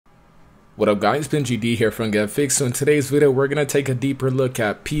What up guys, BenjiD here from GetFixed. So in today's video we're going to take a deeper look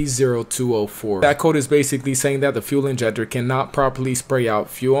at P0204. That code is basically saying that the fuel injector cannot properly spray out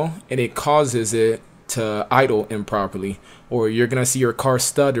fuel and it causes it to idle improperly, or you're going to see your car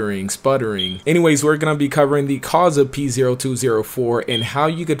stuttering, sputtering. Anyways, we're going to be covering the cause of P0204 and how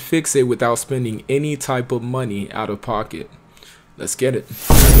you could fix it without spending any type of money out of pocket. Let's get it.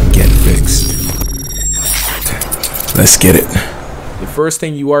 Get fixed. Let's get it. The first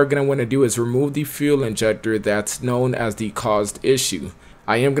thing you are going to want to do is remove the fuel injector that's known as the caused issue.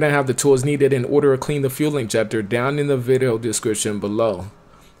 I am going to have the tools needed in order to clean the fuel injector down in the video description below.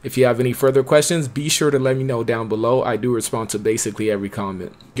 If you have any further questions, be sure to let me know down below. I do respond to basically every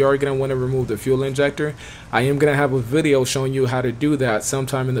comment. You are going to want to remove the fuel injector. I am going to have a video showing you how to do that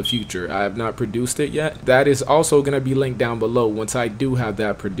sometime in the future. I have not produced it yet. That is also going to be linked down below once I do have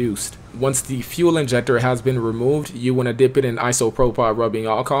that produced. Once the fuel injector has been removed, you want to dip it in isopropyl rubbing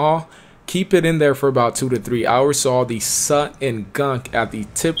alcohol. Keep it in there for about 2 to 3 hours so all the soot and gunk at the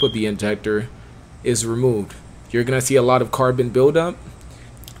tip of the injector is removed. You're going to see a lot of carbon buildup.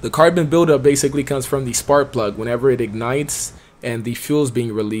 The carbon buildup basically comes from the spark plug. Whenever it ignites and the fuel is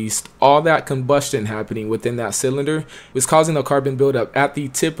being released, all that combustion happening within that cylinder is causing the carbon buildup at the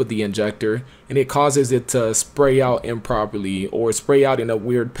tip of the injector, and it causes it to spray out improperly or spray out in a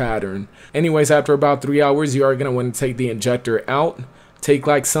weird pattern. Anyways, after about 3 hours, you are going to want to take the injector out. Take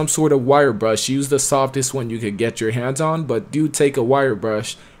like some sort of wire brush. Use the softest one you could get your hands on, but do take a wire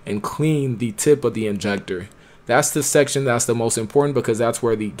brush and clean the tip of the injector. That's the section that's the most important because that's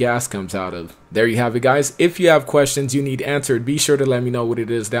where the gas comes out of. There you have it guys. If you have questions you need answered, be sure to let me know what it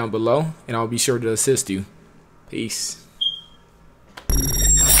is down below and I'll be sure to assist you. Peace.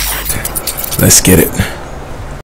 Let's get it.